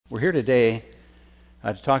We're here today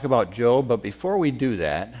to talk about Job, but before we do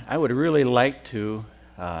that, I would really like to,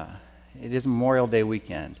 it is Memorial Day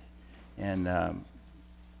weekend, and a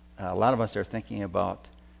lot of us are thinking about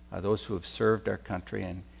those who have served our country,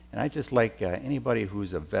 and I'd just like anybody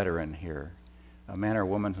who's a veteran here, a man or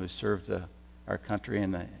woman who served our country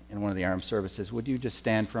in one of the armed services, would you just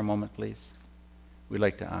stand for a moment, please? We'd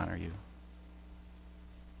like to honor you.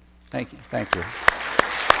 Thank you. Thank you.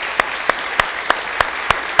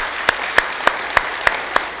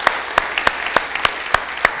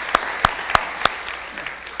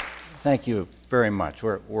 Thank you very much.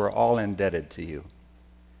 We're all indebted to you.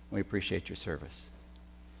 We appreciate your service.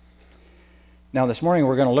 Now, this morning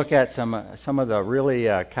we're going to look at some of the really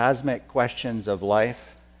cosmic questions of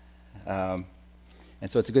life. And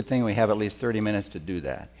so it's a good thing we have at least 30 minutes to do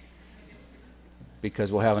that,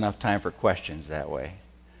 because we'll have enough time for questions that way.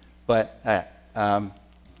 But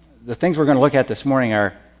the things we're going to look at this morning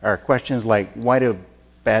are questions like, why do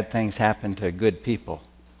bad things happen to good people?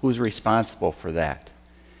 Who's responsible for that?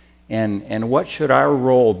 And what should our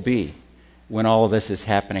role be when all of this is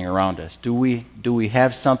happening around us? Do we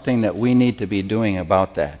have something that we need to be doing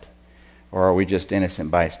about that? Or are we just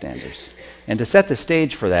innocent bystanders? And to set the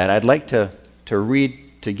stage for that, I'd like to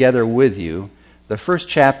read together with you the first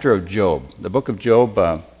chapter of Job, the book of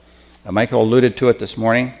Job. Michael alluded to it this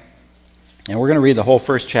morning. And we're going to read the whole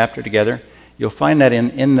first chapter together. You'll find that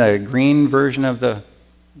in the green version of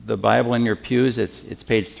the Bible in your pews, it's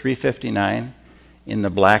page 359. In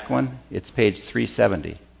the black one, it's page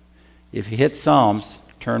 370. If you hit Psalms,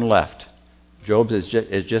 turn left. Job is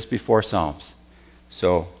just before Psalms.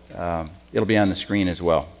 So it'll be on the screen as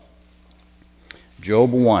well.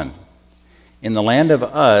 Job 1. In the land of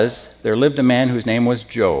Uz, there lived a man whose name was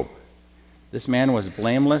Job. This man was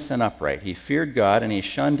blameless and upright. He feared God and he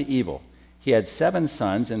shunned evil. He had 7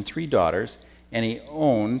 sons and 3 daughters, and he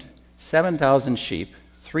owned 7,000 sheep,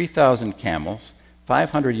 3,000 camels,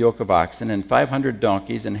 500 yoke of oxen, and 500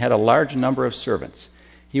 donkeys, and had a large number of servants.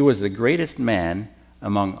 He was the greatest man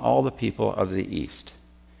among all the people of the East.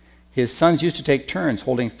 His sons used to take turns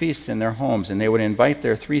holding feasts in their homes, and they would invite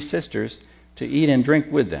their 3 sisters to eat and drink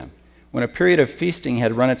with them. When a period of feasting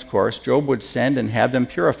had run its course, Job would send and have them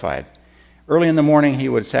purified. Early in the morning he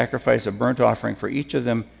would sacrifice a burnt offering for each of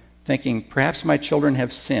them, thinking, perhaps my children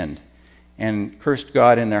have sinned, and cursed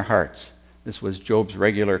God in their hearts. This was Job's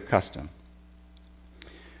regular custom.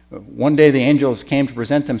 One day the angels came to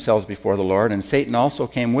present themselves before the Lord, and Satan also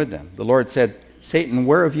came with them. The Lord said, Satan,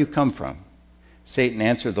 where have you come from? Satan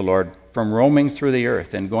answered the Lord, from roaming through the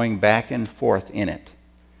earth and going back and forth in it.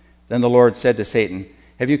 Then the Lord said to Satan,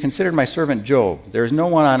 have you considered my servant Job? There is no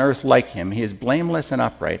one on earth like him. He is blameless and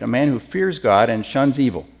upright, a man who fears God and shuns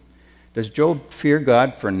evil. Does Job fear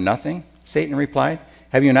God for nothing? Satan replied,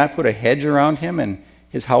 have you not put a hedge around him and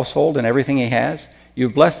his household and everything he has?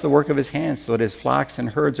 You've blessed the work of his hands so that his flocks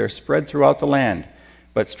and herds are spread throughout the land.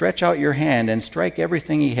 But stretch out your hand and strike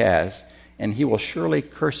everything he has, and he will surely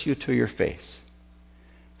curse you to your face.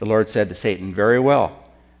 The Lord said to Satan, very well,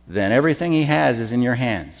 then everything he has is in your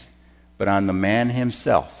hands, but on the man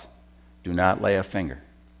himself do not lay a finger.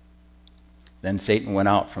 Then Satan went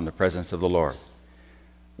out from the presence of the Lord.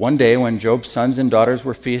 One day when Job's sons and daughters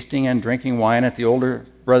were feasting and drinking wine at the older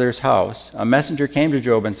brother's house, a messenger came to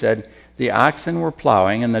Job and said, the oxen were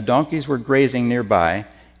plowing and the donkeys were grazing nearby,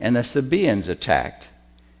 and the Sabaeans attacked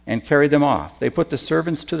and carried them off. They put the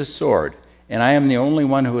servants to the sword, and I am the only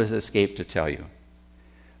one who has escaped to tell you.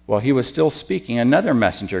 While he was still speaking, another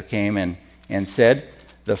messenger came and said,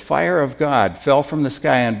 the fire of God fell from the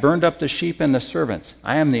sky and burned up the sheep and the servants.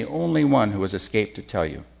 I am the only one who has escaped to tell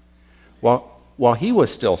you. While he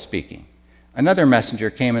was still speaking, another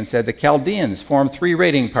messenger came and said, the Chaldeans formed 3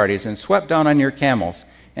 raiding parties and swept down on your camels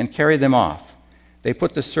and carried them off. They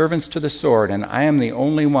put the servants to the sword, and I am the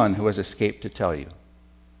only one who has escaped to tell you.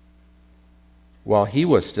 While he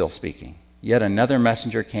was still speaking, yet another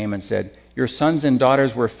messenger came and said, your sons and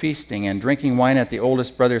daughters were feasting and drinking wine at the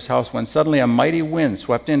oldest brother's house when suddenly a mighty wind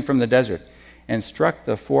swept in from the desert and struck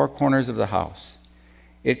the 4 corners of the house.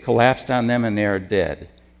 It collapsed on them and they are dead,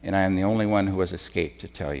 and I am the only one who has escaped to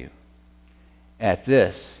tell you. At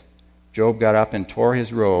this, Job got up and tore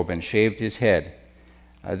his robe and shaved his head.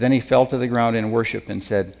 Then he fell to the ground in worship and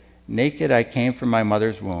said, naked I came from my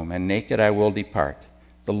mother's womb, and naked I will depart.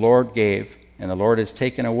 The Lord gave, and the Lord has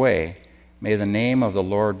taken away. May the name of the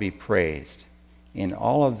Lord be praised. In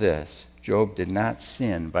all of this, Job did not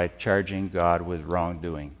sin by charging God with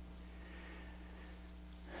wrongdoing.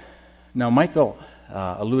 Now, Michael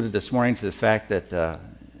alluded this morning to the fact that the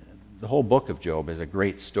whole book of Job is a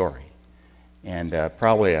great story. and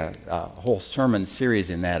probably a whole sermon series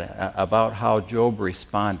in that about how Job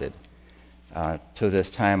responded to this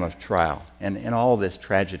time of trial and all this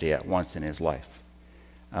tragedy at once in his life.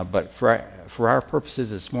 But for our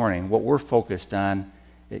purposes this morning, what we're focused on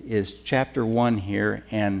is chapter 1 here,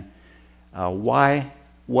 and why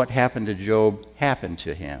what happened to Job happened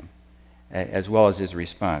to him, as well as his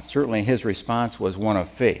response. Certainly his response was one of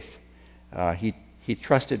faith. He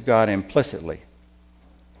trusted God implicitly.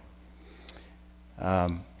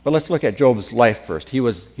 But let's look at Job's life first. He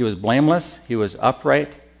was blameless. He was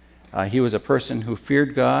upright. He was a person who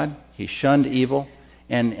feared God. He shunned evil,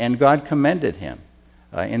 and God commended him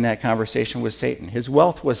in that conversation with Satan. His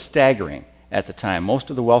wealth was staggering at the time. Most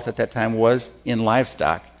of the wealth at that time was in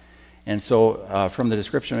livestock. And so from the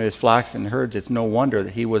description of his flocks and herds, it's no wonder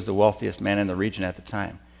that he was the wealthiest man in the region at the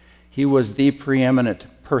time. He was the preeminent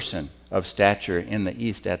person of stature in the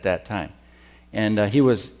East at that time. And he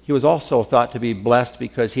was also thought to be blessed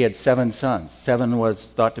because he had 7 sons. 7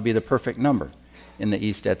 was thought to be the perfect number in the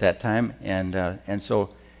East at that time. And so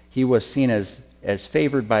he was seen as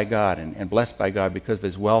favored by God and blessed by God because of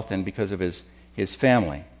his wealth and because of his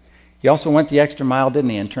family. He also went the extra mile, didn't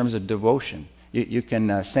he, in terms of devotion. You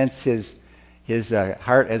can sense his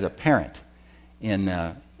heart as a parent in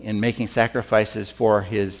making sacrifices for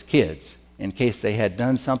his kids in case they had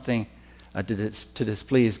done something to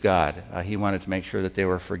displease God. He wanted to make sure that they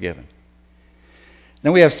were forgiven.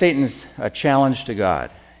 Then we have Satan's challenge to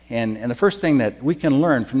God. And the first thing that we can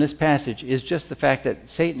learn from this passage is just the fact that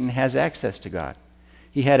Satan has access to God.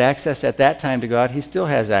 He had access at that time to God. He still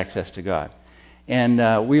has access to God.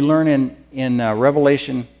 And we learn in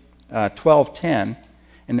Revelation 12:10,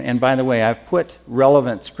 and by the way, I've put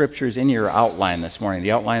relevant scriptures in your outline this morning,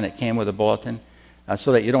 the outline that came with the bulletin,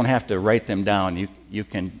 so that you don't have to write them down. You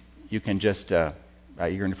can just you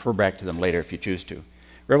can refer back to them later if you choose to.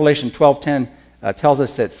 Revelation 12:10 tells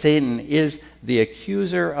us that Satan is the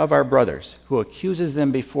accuser of our brothers, who accuses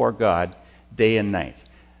them before God day and night.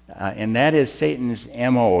 And that is Satan's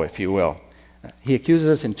MO, if you will. He accuses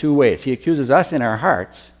us in 2 ways. He accuses us in our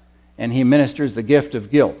hearts, and he ministers the gift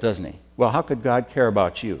of guilt, doesn't he? Well, how could God care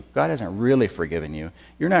about you? God hasn't really forgiven you.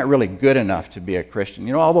 You're not really good enough to be a Christian.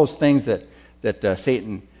 You know, all those things that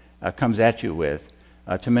Satan comes at you with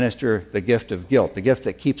to minister the gift of guilt, the gift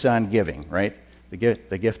that keeps on giving, right? The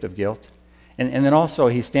gift of guilt. And then also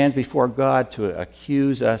he stands before God to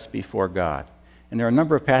accuse us before God. And there are a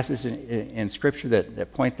number of passages in Scripture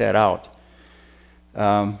that point that out.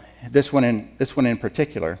 This one in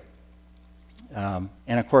particular. And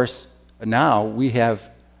of course, now we have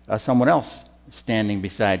someone else standing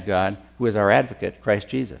beside God who is our advocate, Christ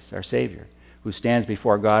Jesus, our Savior, who stands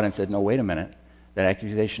before God and said, no, wait a minute, that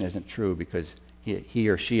accusation isn't true because he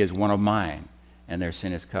or she is one of mine and their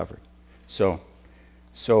sin is covered. So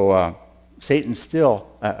Satan still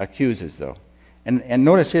accuses, though. And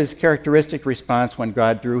notice his characteristic response when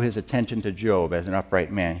God drew his attention to Job as an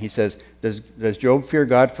upright man. He says, does Job fear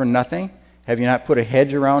God for nothing? Have you not put a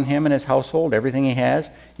hedge around him and his household, everything he has?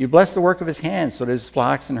 You bless the work of his hands so that his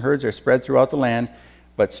flocks and herds are spread throughout the land.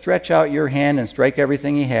 But stretch out your hand and strike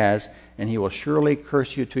everything he has, and he will surely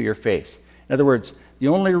curse you to your face. In other words, the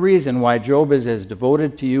only reason why Job is as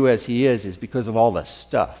devoted to you as he is because of all the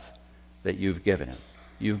stuff that you've given him.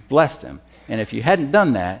 You've blessed him. And if you hadn't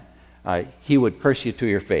done that, he would curse you to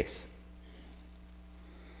your face.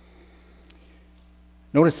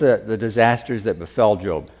 Notice the disasters that befell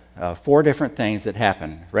Job. 4 different things that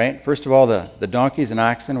happened, right? First of all, the donkeys and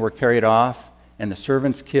oxen were carried off, and the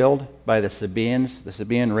servants killed by the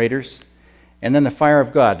Sabaean raiders. And then the fire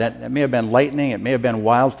of God. That may have been lightning, it may have been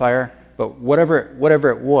wildfire, but whatever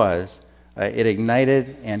it was, it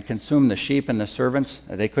ignited and consumed the sheep and the servants.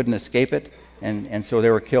 They couldn't escape it, and so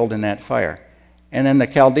they were killed in that fire. And then the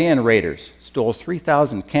Chaldean raiders stole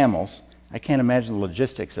 3,000 camels. I can't imagine the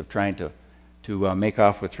logistics of trying to make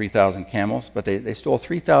off with 3,000 camels, but they stole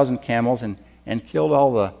 3,000 camels and killed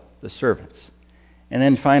all the servants. And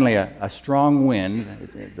then finally, a strong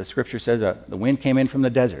wind, the scripture says the wind came in from the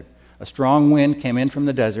desert. A strong wind came in from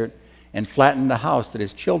the desert and flattened the house that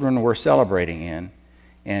his children were celebrating in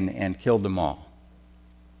and killed them all.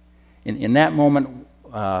 In that moment,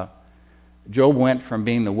 Job went from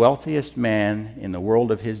being the wealthiest man in the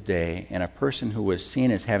world of his day and a person who was seen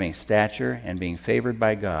as having stature and being favored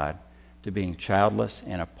by God to being childless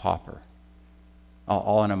and a pauper,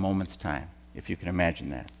 all in a moment's time, if you can imagine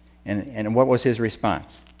that. And what was his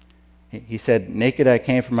response? He said, naked I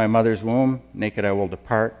came from my mother's womb, naked I will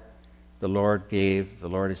depart. The Lord gave, the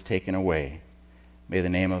Lord has taken away. May the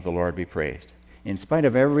name of the Lord be praised. In spite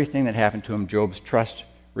of everything that happened to him, Job's trust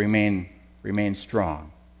remained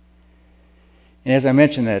strong. And as I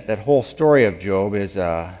mentioned, that whole story of Job is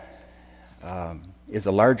a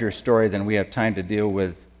larger story than we have time to deal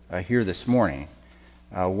with here this morning.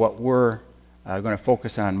 What we're going to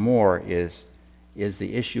focus on more is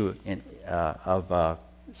the issue of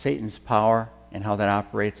Satan's power and how that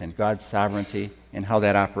operates, and God's sovereignty and how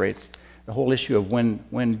that operates. The whole issue of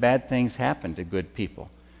when bad things happen to good people.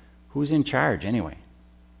 Who's in charge anyway?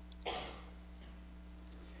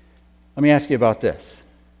 Let me ask you about this.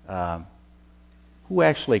 Who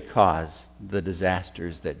actually caused the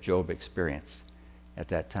disasters that Job experienced at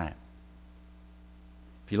that time?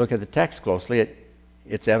 If you look at the text closely,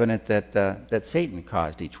 it's evident that Satan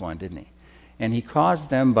caused each one, didn't he? And he caused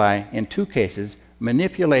them by, in two cases,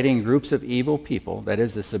 manipulating groups of evil people, that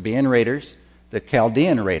is the Sabaean raiders, the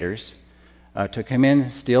Chaldean raiders, to come in,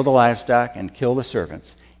 steal the livestock, and kill the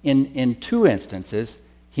servants. In two instances,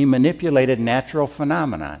 he manipulated natural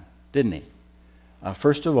phenomenon, didn't he?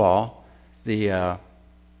 First of all, the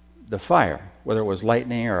fire, whether it was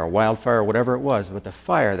lightning or a wildfire or whatever it was, but the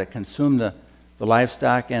fire that consumed the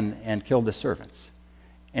livestock and killed the servants.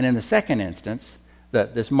 And in the second instance,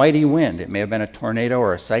 this mighty wind, it may have been a tornado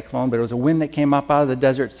or a cyclone, but it was a wind that came up out of the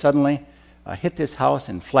desert suddenly, hit this house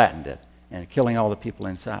and flattened it, and killing all the people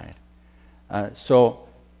inside. So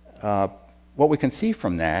what we can see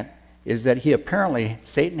from that is that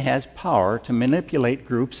Satan has power to manipulate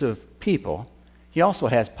groups of people. He also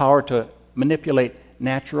has power to manipulate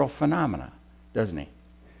natural phenomena, doesn't he?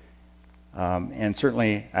 And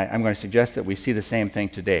certainly, I'm going to suggest that we see the same thing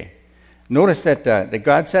today. Notice that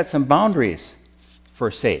God set some boundaries for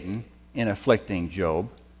Satan in afflicting Job,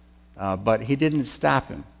 but he didn't stop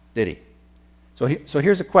him, did he? So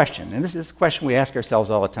here's a question, and this is a question we ask ourselves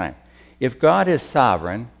all the time. If God is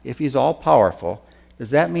sovereign, if he's all-powerful,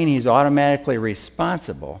 does that mean he's automatically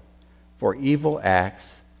responsible for evil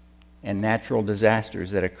acts and natural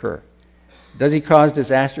disasters that occur? Does he cause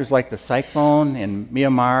disasters like the cyclone in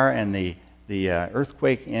Myanmar and the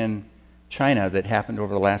earthquake in China that happened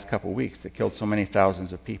over the last couple of weeks that killed so many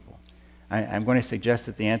thousands of people? I'm going to suggest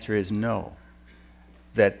that the answer is no.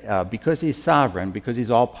 That because he's sovereign, because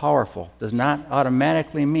he's all-powerful, does not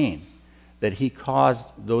automatically mean that he caused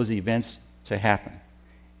those events to happen.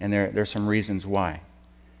 And there's some reasons why.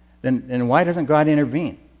 Then why doesn't God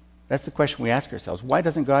intervene? That's the question we ask ourselves. Why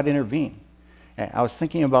doesn't God intervene? I was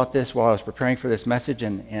thinking about this while I was preparing for this message,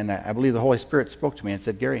 and I believe the Holy Spirit spoke to me and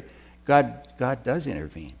said, Gary, God does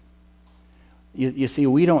intervene. You see,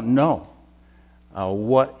 we don't know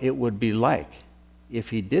what it would be like if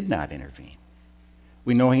he did not intervene.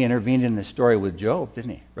 We know he intervened in the story with Job,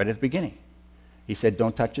 didn't he? Right at the beginning. He said,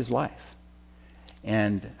 don't touch his life.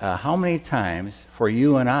 And how many times for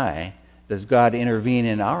you and I does God intervene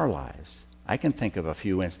in our lives? I can think of a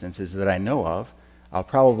few instances that I know of. I'll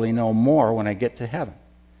probably know more when I get to heaven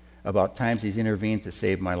about times he's intervened to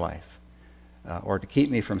save my life or to keep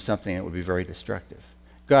me from something that would be very destructive.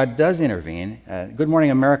 God does intervene. Good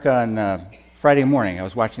Morning America on Friday morning, I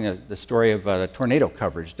was watching the story of the tornado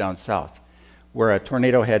coverage down south, where a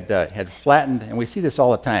tornado had flattened, and we see this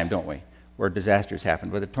all the time, don't we, where disasters happen,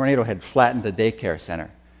 but the tornado had flattened the daycare center.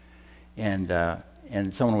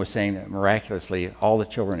 And someone was saying that miraculously all the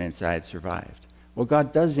children inside survived. Well,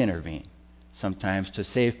 God does intervene sometimes to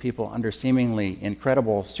save people under seemingly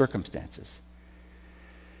incredible circumstances.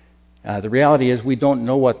 The reality is we don't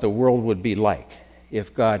know what the world would be like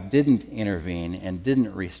if God didn't intervene and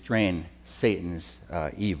didn't restrain Satan's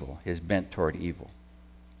evil, his bent toward evil.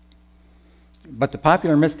 But the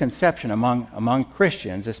popular misconception among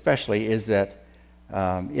Christians especially is that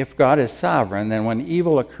if God is sovereign, then when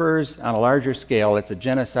evil occurs on a larger scale, it's a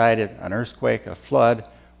genocide, an earthquake, a flood,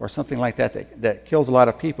 or something like that kills a lot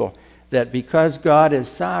of people, that because God is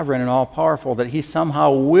sovereign and all-powerful, that he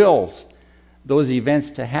somehow wills those events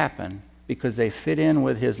to happen because they fit in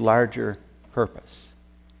with his larger purpose.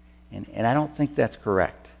 And I don't think that's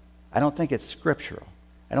correct. I don't think it's scriptural.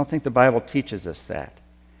 I don't think the Bible teaches us that.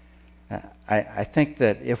 I think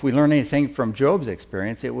that if we learn anything from Job's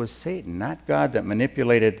experience, it was Satan, not God, that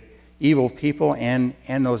manipulated evil people and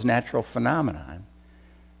those natural phenomena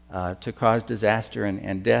to cause disaster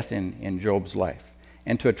and death in Job's life.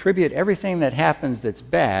 And to attribute everything that happens that's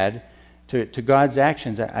bad to God's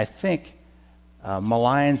actions, I think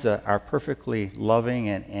maligns our perfectly loving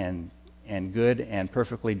and good and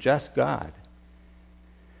perfectly just God.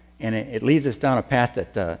 And it leads us down a path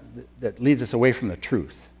that leads us away from the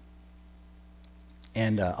truth.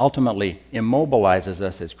 And ultimately immobilizes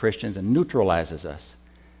us as Christians and neutralizes us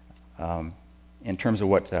in terms of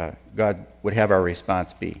what God would have our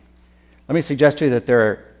response be. Let me suggest to you that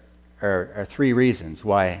there are three reasons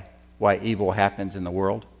why evil happens in the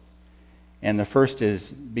world. And the first is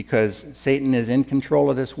because Satan is in control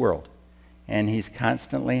of this world, and he's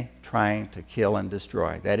constantly trying to kill and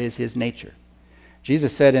destroy. That is his nature.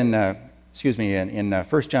 Jesus said in 1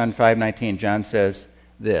 John 5:19, John says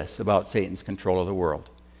this about Satan's control of the world.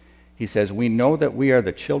 He says, "We know that we are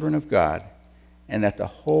the children of God, and that the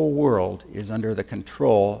whole world is under the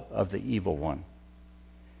control of the evil one."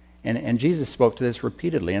 And Jesus spoke to this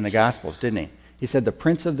repeatedly in the Gospels, didn't he? He said, the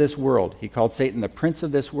prince of this world. He called Satan the prince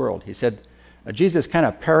of this world. He said, Jesus kind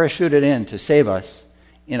of parachuted in to save us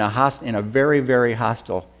in a very, very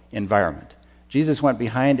hostile environment. Jesus went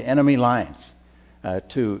behind enemy lines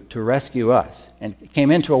to rescue us and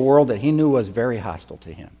came into a world that he knew was very hostile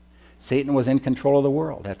to him. Satan was in control of the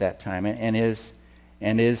world at that time and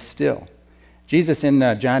is still. Jesus in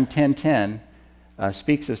John 10:10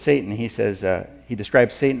 speaks of Satan. He says, he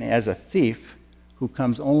describes Satan as a thief who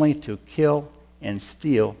comes only to kill and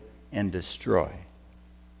steal and destroy.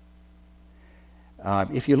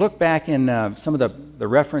 If you look back in some of the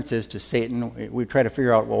references to Satan, we try to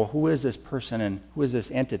figure out, well, who is this person and who is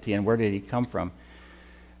this entity and where did he come from?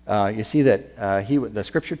 You see that the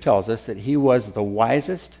Scripture tells us that he was the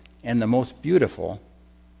wisest and the most beautiful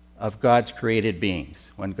of God's created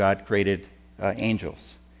beings when God created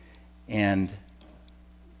angels. And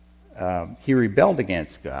he rebelled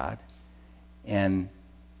against God, and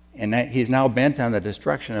that he's now bent on the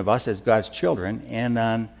destruction of us as God's children and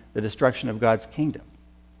on the destruction of God's kingdom.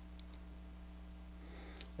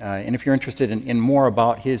 And if you're interested in more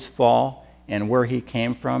about his fall and where he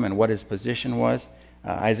came from and what his position was,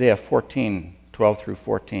 Isaiah 14:12 through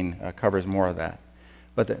 14 covers more of that.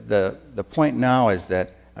 But the point now is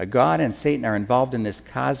that God and Satan are involved in this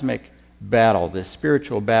cosmic battle, this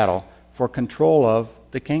spiritual battle for control of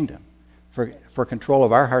the kingdom, for control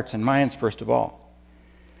of our hearts and minds, first of all.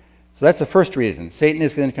 So that's the first reason. Satan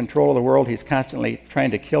is in control of the world. He's constantly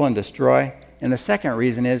trying to kill and destroy. And the second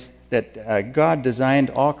reason is that God designed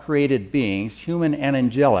all created beings, human and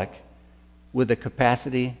angelic, with the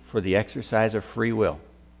capacity for the exercise of free will.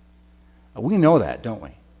 We know that, don't we?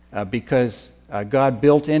 Because God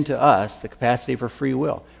built into us the capacity for free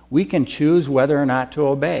will. We can choose whether or not to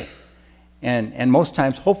obey. And most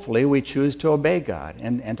times, hopefully, we choose to obey God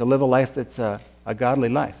and to live a life that's a godly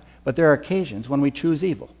life. But there are occasions when we choose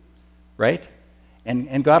evil, right?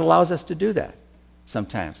 And God allows us to do that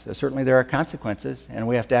sometimes. Certainly there are consequences, and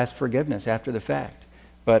we have to ask forgiveness after the fact.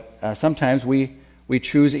 But sometimes we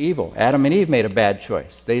choose evil. Adam and Eve made a bad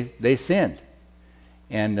choice. They sinned.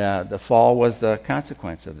 And the fall was the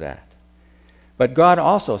consequence of that. But God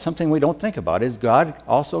also, something we don't think about, is God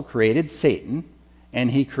also created Satan, and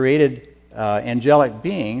he created angelic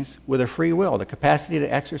beings with a free will, the capacity to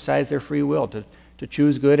exercise their free will, to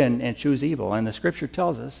choose good and choose evil. And the Scripture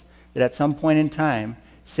tells us that at some point in time,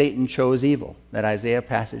 Satan chose evil. That Isaiah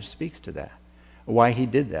passage speaks to that. Why he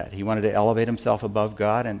did that. He wanted to elevate himself above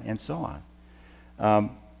God and so on.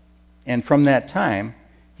 And from that time,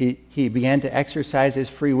 he began to exercise his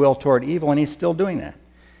free will toward evil, and he's still doing that.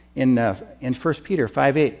 In 1 Peter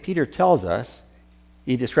 5:8, Peter tells us,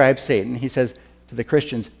 he describes Satan, he says to the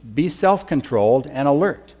Christians, be self-controlled and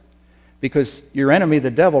alert, because your enemy,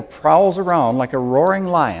 the devil, prowls around like a roaring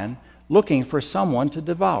lion looking for someone to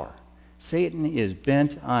devour. Satan is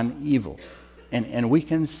bent on evil, and we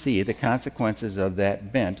can see the consequences of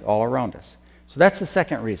that bent all around us. So that's the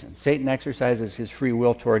second reason. Satan exercises his free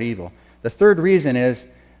will toward evil. The third reason is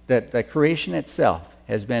that the creation itself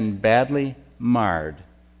has been badly marred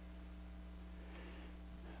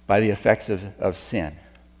by the effects of sin.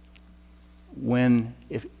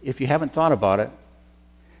 If you haven't thought about it,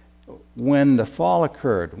 when the fall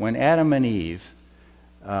occurred, when Adam and Eve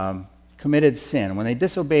committed sin, when they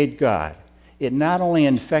disobeyed God, it not only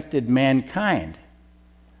infected mankind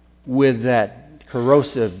with that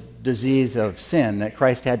corrosive disease of sin that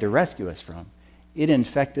Christ had to rescue us from, it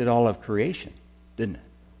infected all of creation, didn't it?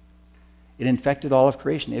 It infected all of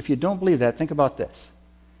creation. If you don't believe that, think about this.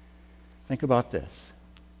 Think about this.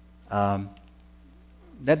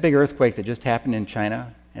 That big earthquake that just happened in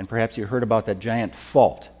China, and perhaps you heard about that giant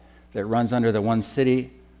fault that runs under the one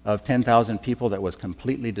city of 10,000 people that was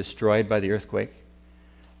completely destroyed by the earthquake.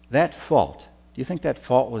 That fault, do you think that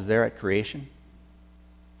fault was there at creation?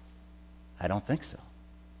 I don't think so.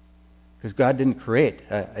 Because God didn't create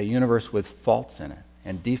a universe with faults in it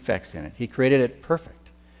and defects in it. He created it perfect.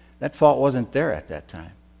 That fault wasn't there at that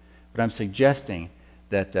time. But I'm suggesting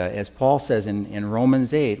that, as Paul says in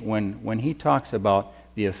Romans 8, when he talks about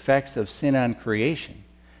the effects of sin on creation,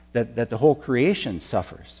 that the whole creation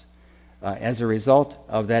suffers as a result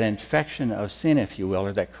of that infection of sin, if you will,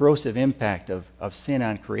 or that corrosive impact of sin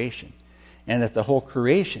on creation, and that the whole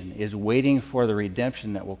creation is waiting for the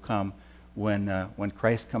redemption that will come when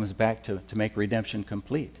Christ comes back to make redemption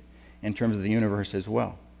complete in terms of the universe as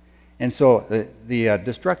well. And so the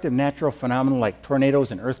destructive natural phenomena like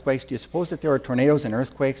tornadoes and earthquakes, do you suppose that there were tornadoes and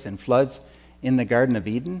earthquakes and floods in the Garden of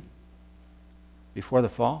Eden before the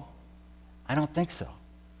fall? I don't think so.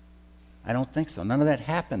 I don't think so. None of that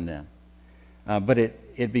happened then. But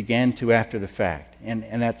it began to after the fact.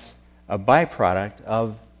 And that's a byproduct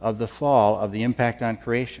of the fall, of the impact on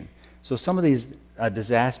creation. So some of these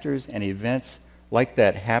disasters and events like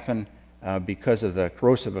that happen because of the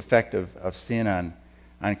corrosive effect of sin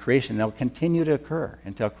on creation. They'll continue to occur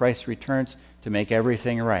until Christ returns to make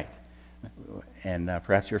everything right. And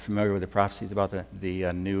perhaps you're familiar with the prophecies about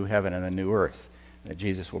the new heaven and the new earth that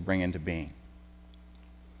Jesus will bring into being.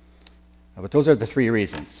 But those are the three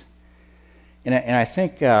reasons. And I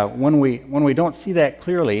think when we don't see that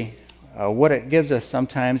clearly, what it gives us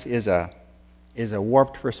sometimes is a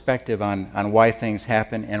warped perspective on why things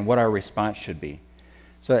happen and what our response should be.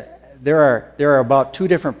 So there are about two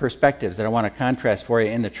different perspectives that I want to contrast for you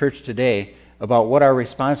in the church today about what our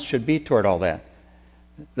response should be toward all that.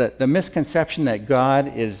 The misconception that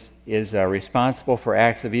God is responsible for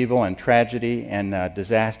acts of evil and tragedy and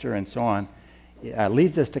disaster and so on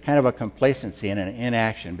leads us to kind of a complacency and an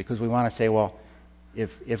inaction, because we want to say, well,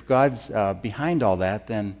 if God's behind all that,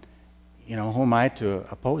 then who am I to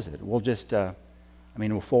oppose it? We'll just,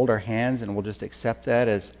 we'll fold our hands and we'll just accept that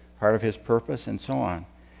as part of His purpose and so on.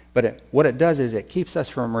 But what it does is it keeps us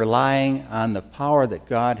from relying on the power that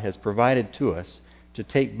God has provided to us to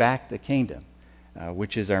take back the kingdom,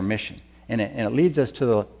 which is our mission. And it leads us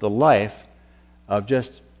to the life of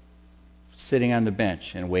just sitting on the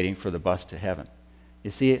bench and waiting for the bus to heaven.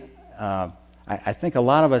 You see, I think a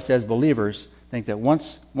lot of us as believers think that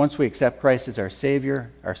once we accept Christ as our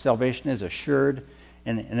Savior, our salvation is assured,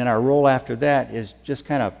 and then our role after that is just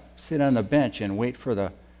kind of sit on the bench and wait for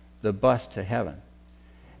the bus to heaven.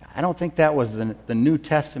 I don't think that was the New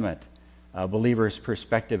Testament believer's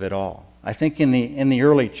perspective at all. I think in the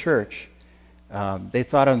early church, they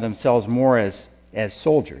thought of themselves more as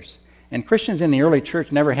soldiers. And Christians in the early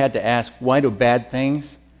church never had to ask, why do bad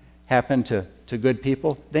things happen to good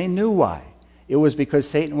people? They knew why. It was because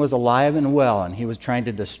Satan was alive and well, and he was trying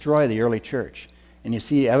to destroy the early church. And you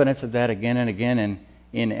see evidence of that again and again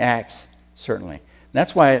in Acts, certainly.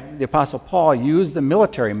 That's why the Apostle Paul used the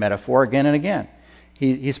military metaphor again and again.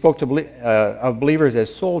 He spoke of believers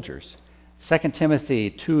as soldiers. 2 Timothy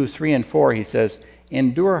 2, 3, and 4, he says,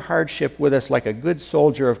 "Endure hardship with us like a good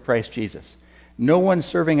soldier of Christ Jesus. No one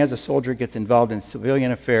serving as a soldier gets involved in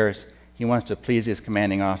civilian affairs. He wants to please his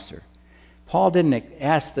commanding officer." Paul didn't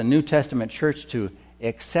ask the New Testament church to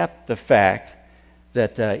accept the fact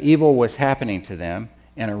that evil was happening to them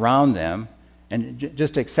and around them and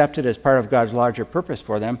just accept it as part of God's larger purpose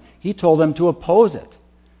for them. He told them to oppose it,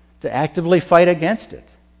 to actively fight against it.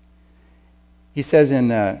 He says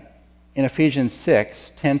in Ephesians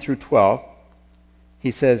 6, 10 through 12,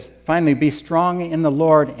 he says, "Finally, be strong in the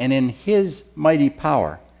Lord and in His mighty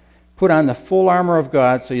power. Put on the full armor of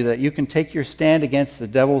God so that you can take your stand against the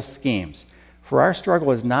devil's schemes. For our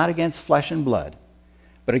struggle is not against flesh and blood,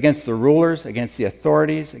 but against the rulers, against the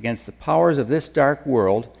authorities, against the powers of this dark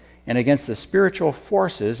world, and against the spiritual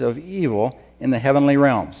forces of evil in the heavenly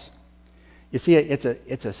realms." You see,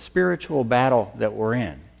 it's a spiritual battle that we're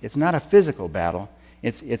in. It's not a physical battle.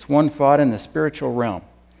 It's one fought in the spiritual realm.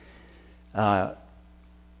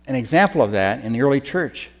 An example of that in the early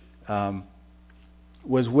church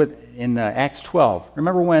was in Acts 12.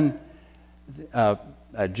 Remember when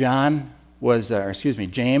James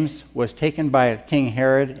was taken by King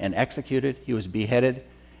Herod and executed? He was beheaded,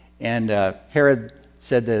 and Herod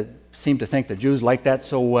seemed to think the Jews liked that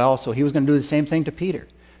so well, so he was going to do the same thing to Peter.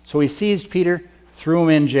 So he seized Peter, threw him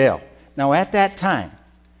in jail. Now at that time,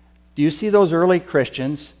 do you see those early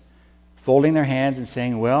Christians folding their hands and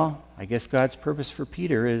saying, well, I guess God's purpose for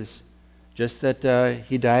Peter is just that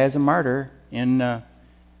he die as a martyr in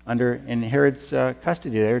Herod's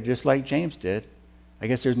custody there, just like James did. I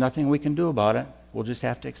guess there's nothing we can do about it. We'll just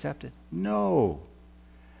have to accept it. No.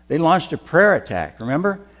 They launched a prayer attack,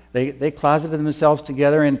 remember? They closeted themselves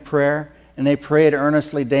together in prayer, and they prayed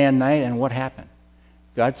earnestly day and night, and what happened?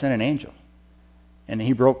 God sent an angel, and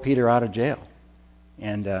he broke Peter out of jail,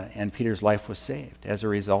 and Peter's life was saved as a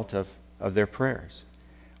result of their prayers.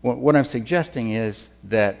 What I'm suggesting is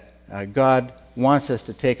that God wants us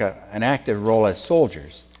to take an active role as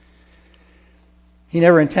soldiers. He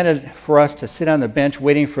never intended for us to sit on the bench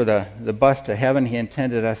waiting for the bus to heaven. He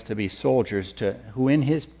intended us to be soldiers who in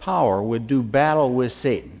His power would do battle with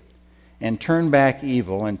Satan and turn back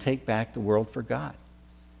evil and take back the world for God.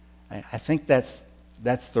 I think that's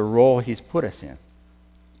the role He's put us in.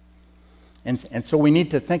 And so we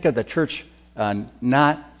need to think of the church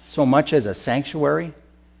not so much as a sanctuary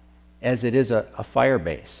as it is a fire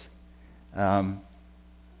base.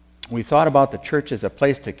 We thought about the church as a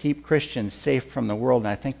place to keep Christians safe from the world, and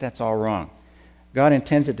I think that's all wrong. God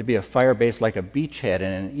intends it to be a fire base like a beachhead in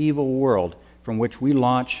an evil world from which we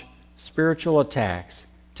launch spiritual attacks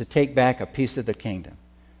to take back a piece of the kingdom,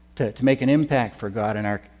 to make an impact for God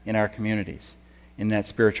in our communities in that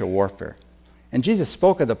spiritual warfare. And Jesus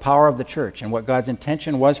spoke of the power of the church and what God's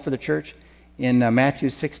intention was for the church in Matthew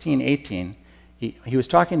 16:18. He was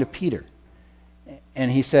talking to Peter,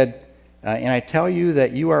 and he said, and I tell you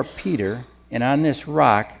that you are Peter, and on this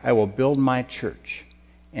rock I will build my church,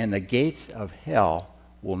 and the gates of hell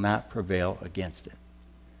will not prevail against it.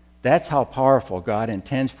 That's how powerful God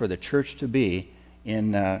intends for the church to be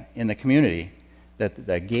in the community, that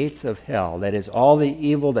the gates of hell, that is all the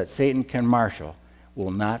evil that Satan can marshal,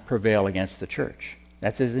 will not prevail against the church.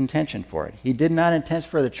 That's his intention for it. He did not intend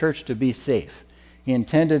for the church to be safe. He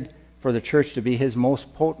intended for the church to be his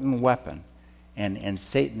most potent weapon and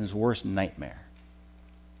Satan's worst nightmare.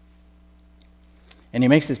 And he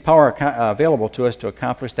makes his power available to us to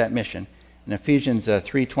accomplish that mission. In Ephesians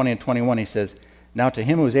 3:20 and 21, he says, "Now to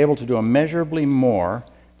him who is able to do immeasurably more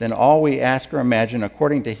than all we ask or imagine,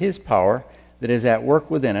 according to his power that is at work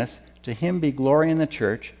within us, to him be glory in the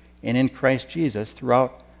church and in Christ Jesus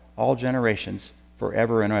throughout all generations,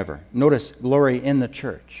 forever and ever." Notice glory in the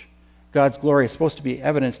church. God's glory is supposed to be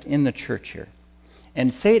evidenced in the church here.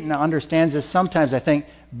 And Satan understands this sometimes, I think,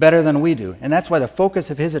 better than we do. And that's why the focus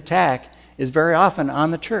of his attack is very often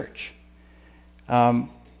on the church.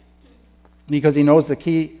 Because he knows the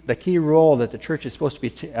key role that the church is supposed to be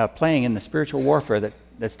playing in the spiritual warfare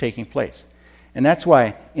that's taking place. And that's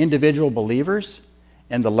why individual believers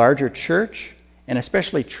and the larger church, and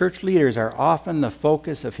especially church leaders, are often the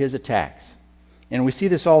focus of his attacks. And we see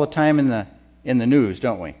this all the time in the news,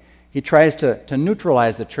 don't we? He tries to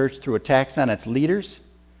neutralize the church through attacks on its leaders,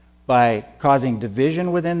 by causing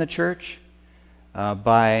division within the church,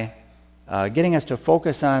 by getting us to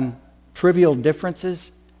focus on trivial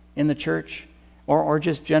differences in the church, or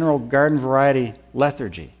just general garden variety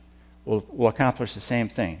lethargy will accomplish the same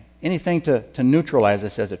thing. Anything to neutralize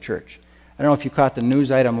us as a church. I don't know if you caught the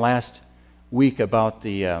news item last week about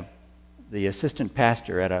the assistant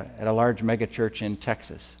pastor at a large megachurch in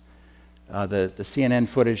Texas. The CNN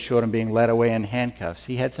footage showed him being led away in handcuffs.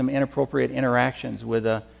 He had some inappropriate interactions with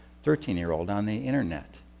a 13-year-old on the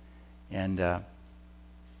internet, and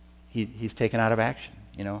he's taken out of action.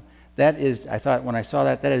 You know, that is, I thought when I saw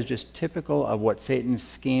that is just typical of what Satan's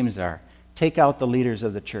schemes are. Take out the leaders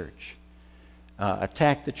of the church.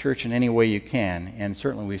 Attack the church in any way you can, and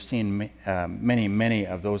certainly we've seen many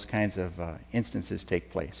of those kinds of instances take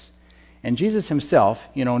place. And Jesus himself,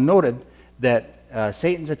 noted that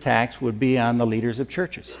Satan's attacks would be on the leaders of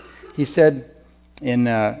churches. He said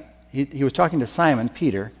he was talking to Simon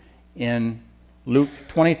Peter in Luke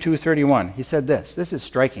 22:31. He said this. This is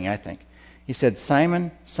striking, I think. He said,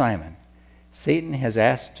 "Simon, Simon, Satan has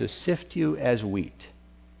asked to sift you as wheat,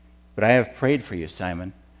 but I have prayed for you,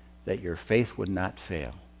 Simon, that your faith would not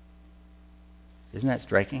fail." Isn't that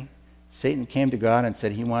striking? Satan came to God and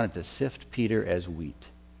said he wanted to sift Peter as wheat.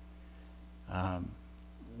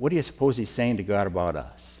 What do you suppose he's saying to God about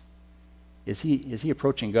us? Is he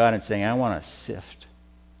approaching God and saying, "I want to sift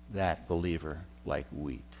that believer like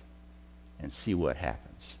wheat and see what happens.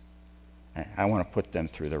 I want to put them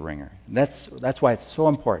through the ringer"? And that's why it's so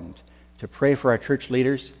important to pray for our church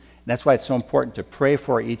leaders. And that's why it's so important to pray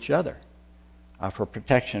for each other for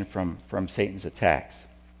protection from Satan's attacks.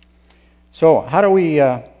 So how do we...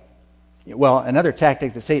 another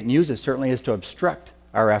tactic that Satan uses certainly is to obstruct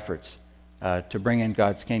our efforts to bring in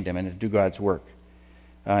God's kingdom and to do God's work.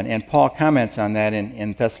 And Paul comments on that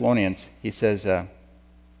in Thessalonians. He says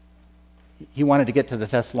he wanted to get to the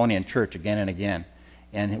Thessalonian church again and again,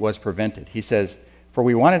 and it was prevented. He says, "For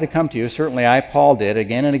we wanted to come to you, certainly I, Paul, did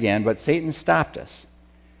again and again, but Satan stopped us."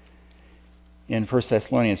 In 1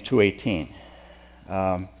 Thessalonians 2:18.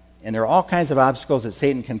 And there are all kinds of obstacles that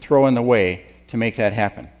Satan can throw in the way to make that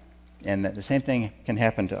happen. And the same thing can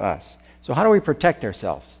happen to us. So how do we protect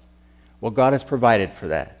ourselves? Well, God has provided for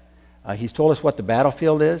that. He's told us what the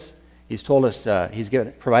battlefield is. He's told us,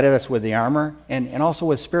 provided us with the armor and also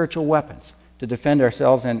with spiritual weapons to defend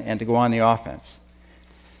ourselves and to go on the offense.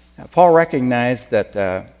 Paul recognized that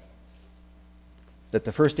the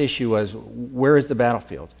first issue was, where is the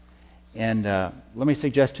battlefield? And let me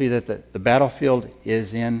suggest to you that the battlefield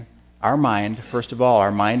is in our mind, first of all,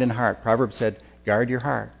 our mind and heart. Proverbs said, "Guard your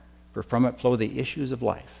heart, for from it flow the issues of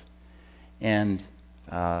life." And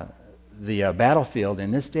the battlefield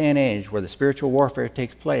in this day and age where the spiritual warfare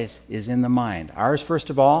takes place is in the mind. Ours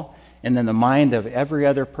first of all, and then the mind of every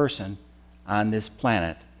other person on this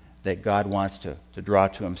planet that God wants to draw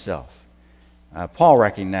to himself. Paul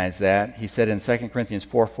recognized that. He said in 2 Corinthians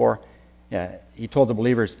 4:4, he told the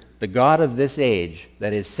believers, the God of this age,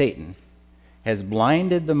 that is Satan, has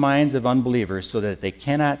blinded the minds of unbelievers so that they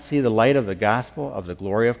cannot see the light of the gospel of the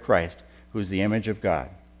glory of Christ, who is the image of God.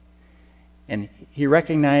 And he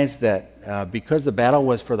recognized that because the battle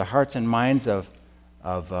was for the hearts and minds of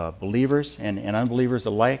believers and unbelievers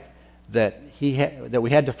alike, that we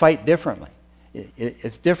had to fight differently.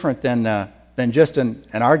 It's different than just an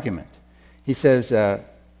argument. He says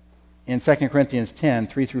in 2 Corinthians 10,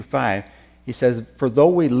 3 through 5, he says, for though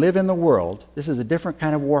we live in the world, this is a different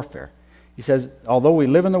kind of warfare. He says, although we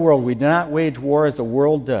live in the world, we do not wage war as the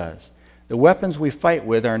world does. The weapons we fight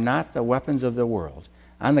with are not the weapons of the world.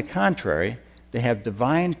 On the contrary, they have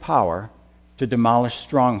divine power to demolish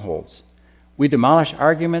strongholds. We demolish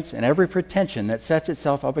arguments and every pretension that sets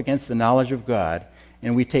itself up against the knowledge of God,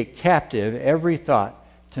 and we take captive every thought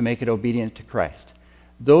to make it obedient to Christ.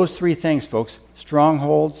 Those three things, folks,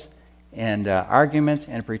 strongholds and arguments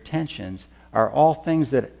and pretensions, are all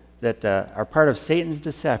things that are part of Satan's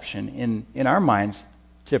deception in our minds,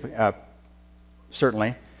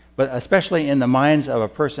 certainly, but especially in the minds of a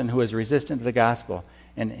person who is resistant to the gospel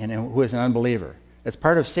and who is an unbeliever. It's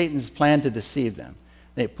part of Satan's plan to deceive them.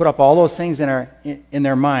 They put up all those things in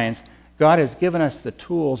their minds. God has given us the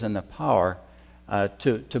tools and the power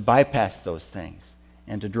to bypass those things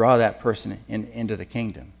and to draw that person into the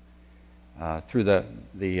kingdom through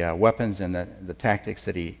the weapons and the tactics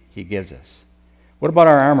that he gives us. What about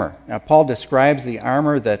our armor? Now, Paul describes the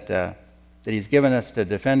armor that he's given us to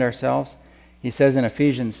defend ourselves. He says in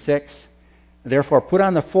Ephesians 6, therefore put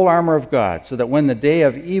on the full armor of God, so that when the day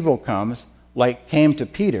of evil comes, like came to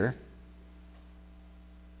Peter,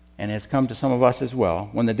 and has come to some of us as well,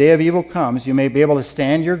 when the day of evil comes, you may be able to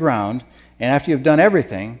stand your ground, and after you've done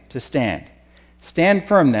everything, to stand. Stand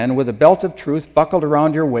firm then, with a belt of truth buckled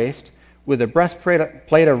around your waist, with a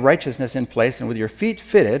breastplate of righteousness in place, and with your feet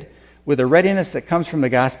fitted with the readiness that comes from the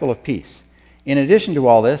gospel of peace. In addition to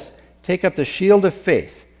all this, take up the shield of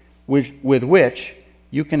faith, with which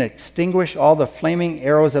you can extinguish all the flaming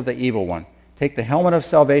arrows of the evil one. Take the helmet of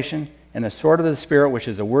salvation and the sword of the Spirit, which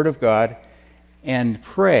is the word of God, and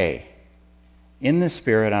pray in the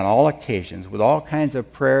Spirit on all occasions with all kinds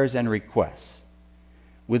of prayers and requests.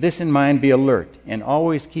 With this in mind, be alert and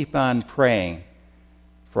always keep on praying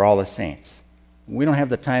for all the saints. We don't have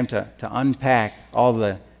the time to unpack all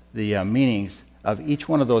the meanings of each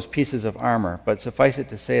one of those pieces of armor, but suffice it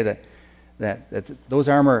to say that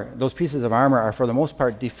those pieces of armor are for the most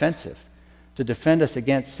part defensive, to defend us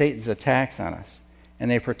against Satan's attacks on us. And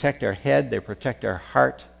they protect our head, they protect our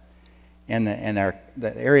heart, and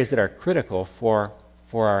the areas that are critical for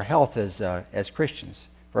our health as Christians,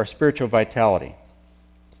 for our spiritual vitality.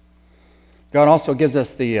 God also gives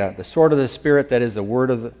us the sword of the Spirit, that is the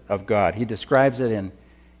Word of God. He describes it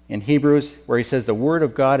in Hebrews, where he says the Word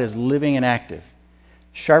of God is living and active.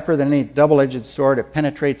 Sharper than any double-edged sword, it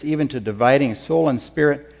penetrates even to dividing soul and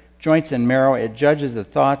spirit, joints and marrow. It judges the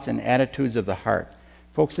thoughts and attitudes of the heart.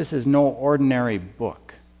 Folks, this is no ordinary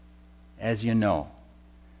book, as you know.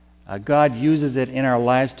 God uses it in our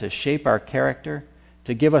lives to shape our character,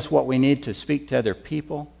 to give us what we need to speak to other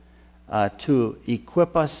people, to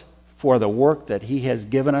equip us for the work that he has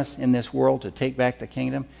given us in this world to take back the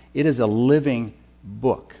kingdom. It is a living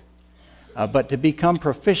book. But to become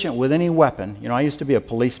proficient with any weapon, I used to be a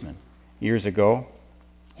policeman years ago,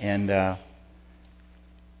 and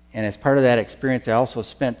as part of that experience, I also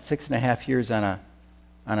spent 6.5 years on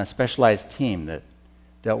a specialized team that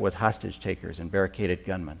dealt with hostage takers and barricaded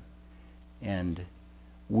gunmen. And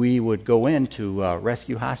we would go in to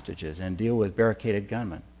rescue hostages and deal with barricaded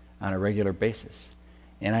gunmen on a regular basis.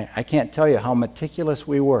 And I can't tell you how meticulous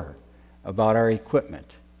we were about our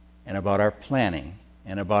equipment and about our planning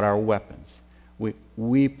and about our weapons.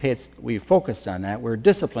 We focused on that. We were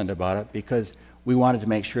disciplined about it because we wanted to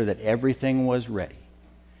make sure that everything was ready.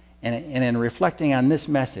 And in reflecting on this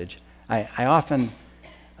message, I often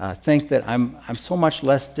think that I'm so much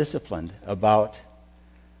less disciplined about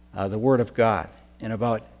the Word of God and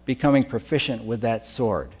about becoming proficient with that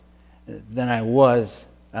sword than I was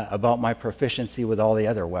about my proficiency with all the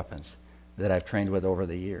other weapons that I've trained with over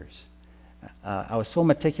the years. I was so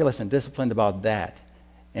meticulous and disciplined about that.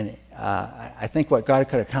 And I think what God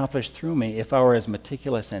could accomplish through me if I were as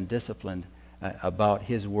meticulous and disciplined about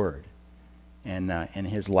His Word and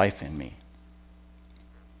His life in me.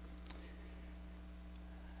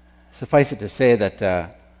 Suffice it to say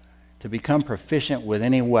that to become proficient with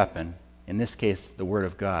any weapon in this case, the Word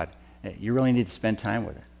of God, you really need to spend time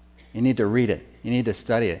with it. You need to read it. You need to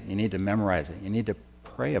study it. You need to memorize it. You need to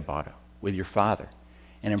pray about it with your Father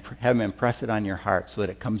and have Him impress it on your heart so that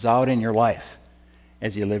it comes out in your life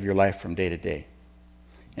as you live your life from day to day.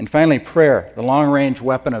 And finally, prayer, the long-range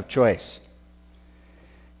weapon of choice.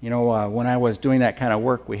 You know, when I was doing that kind of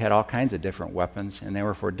work, we had all kinds of different weapons, and they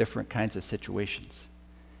were for different kinds of situations.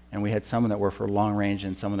 And we had some that were for long range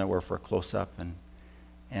and some that were for close-up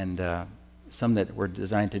and some that were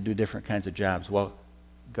designed to do different kinds of jobs. Well,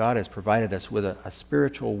 God has provided us with a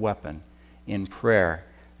spiritual weapon in prayer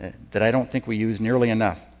that I don't think we use nearly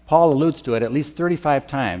enough. Paul alludes to it at least 35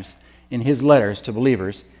 times in his letters to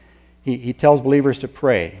believers. He tells believers to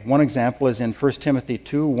pray. One example is in 1 Timothy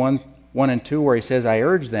 2, 1 and 2, where he says, I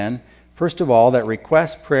urge then, first of all, that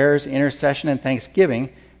requests, prayers, intercession, and thanksgiving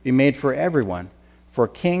be made for everyone, for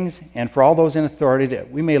kings and for all those in authority,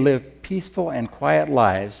 that we may live peaceful and quiet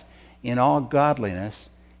lives in all godliness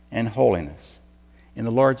and holiness. In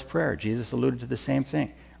the Lord's Prayer, Jesus alluded to the same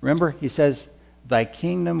thing. Remember, he says, Thy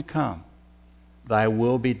kingdom come, thy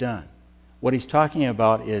will be done. What he's talking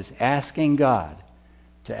about is asking God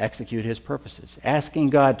to execute his purposes, asking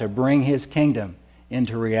God to bring his kingdom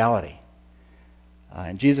into reality.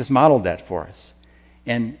 And Jesus modeled that for us.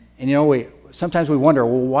 And you know, sometimes we wonder,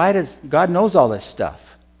 well, why does God knows all this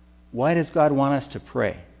stuff? Why does God want us to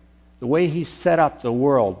pray? The way he set up the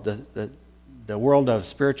world, the world of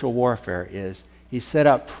spiritual warfare, is he set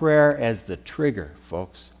up prayer as the trigger,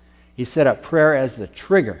 folks. He set up prayer as the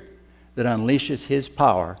trigger that unleashes his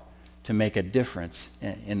power to make a difference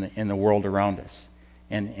in the world around us.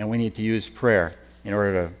 And we need to use prayer in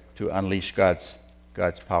order to unleash God's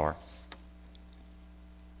power.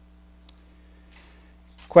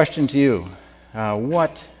 Question to you.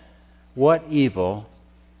 What evil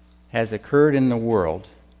has occurred in the world,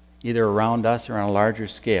 either around us or on a larger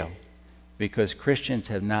scale, because Christians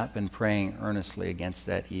have not been praying earnestly against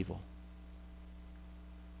that evil?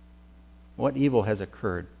 What evil has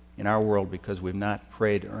occurred in our world because we've not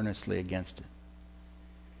prayed earnestly against it?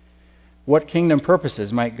 What kingdom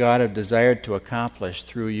purposes might God have desired to accomplish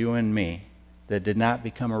through you and me that did not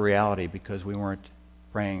become a reality because we weren't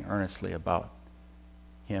praying earnestly about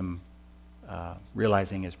him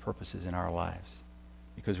realizing his purposes in our lives,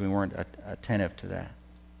 because we weren't attentive to that?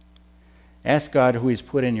 Ask God who he's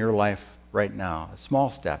put in your life right now. A small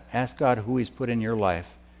step. Ask God who he's put in your life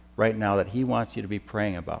right now that he wants you to be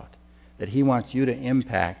praying about, that he wants you to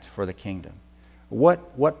impact for the kingdom.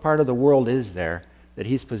 What part of the world is there that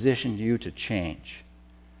he's positioned you to change,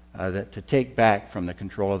 to take back from the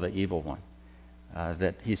control of the evil one,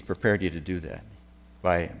 that he's prepared you to do that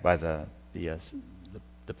by the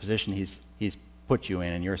position he's put you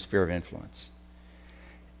in your sphere of influence.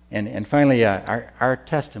 And finally, our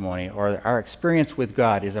testimony or our experience with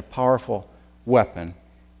God is a powerful weapon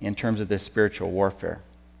in terms of this spiritual warfare.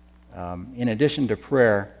 In addition to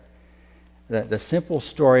prayer, the simple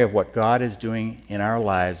story of what God is doing in our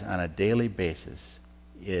lives on a daily basis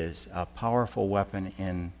is a powerful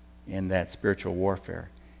weapon in that spiritual warfare.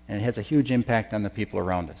 And it has a huge impact on the people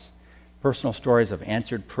around us. Personal stories of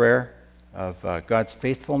answered prayer, of God's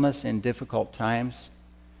faithfulness in difficult times,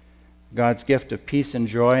 God's gift of peace and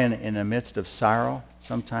joy in the midst of sorrow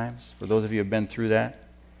sometimes, for those of you who have been through that.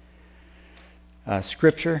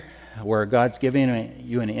 Scripture, where God's giving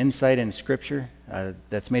you an insight in Scripture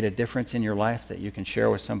that's made a difference in your life that you can share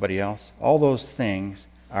with somebody else. All those things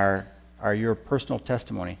are your personal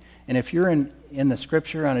testimony. And if you're in the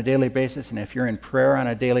Scripture on a daily basis, and if you're in prayer on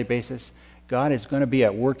a daily basis, God is going to be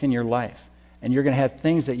at work in your life. And you're going to have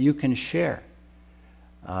things that you can share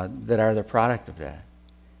that are the product of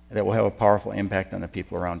that will have a powerful impact on the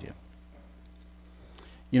people around you.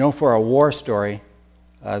 You know, for a war story,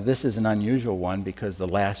 this is an unusual one because the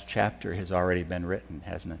last chapter has already been written,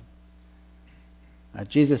 hasn't it?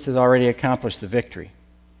 Jesus has already accomplished the victory.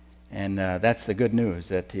 And that's the good news,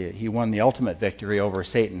 that he won the ultimate victory over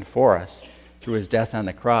Satan for us through his death on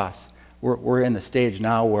the cross. We're in the stage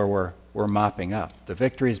now where we're mopping up. The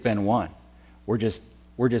victory's been won. We're just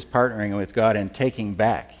partnering with God and taking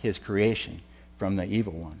back his creation from the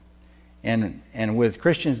evil one. And with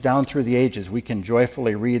Christians down through the ages, we can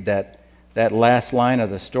joyfully read that last line of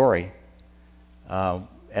the story,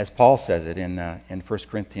 as Paul says it in 1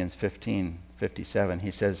 Corinthians 15:57.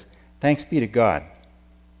 He says, "Thanks be to God.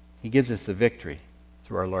 He gives us the victory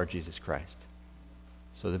through our Lord Jesus Christ."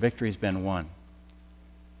 So the victory's been won.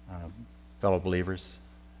 Fellow believers,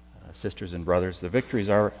 sisters and brothers, the victory's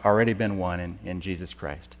already been won in Jesus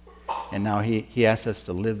Christ. And now he asks us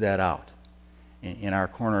to live that out in our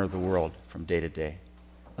corner of the world from day to day.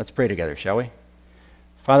 Let's pray together, shall we?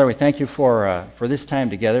 Father, we thank you for this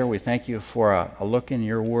time together. We thank you for a look in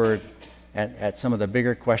your word at some of the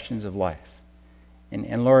bigger questions of life.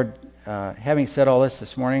 And Lord, having said all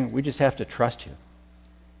this morning, we just have to trust you.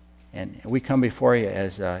 And we come before you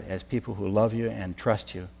as people who love you and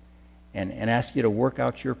trust you and ask you to work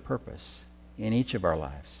out your purpose in each of our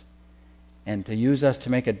lives and to use us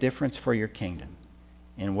to make a difference for your kingdom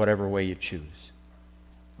in whatever way you choose.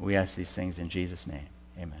 We ask these things in Jesus' name.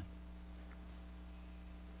 Amen.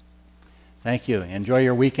 Thank you. Enjoy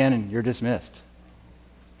your weekend, and you're dismissed.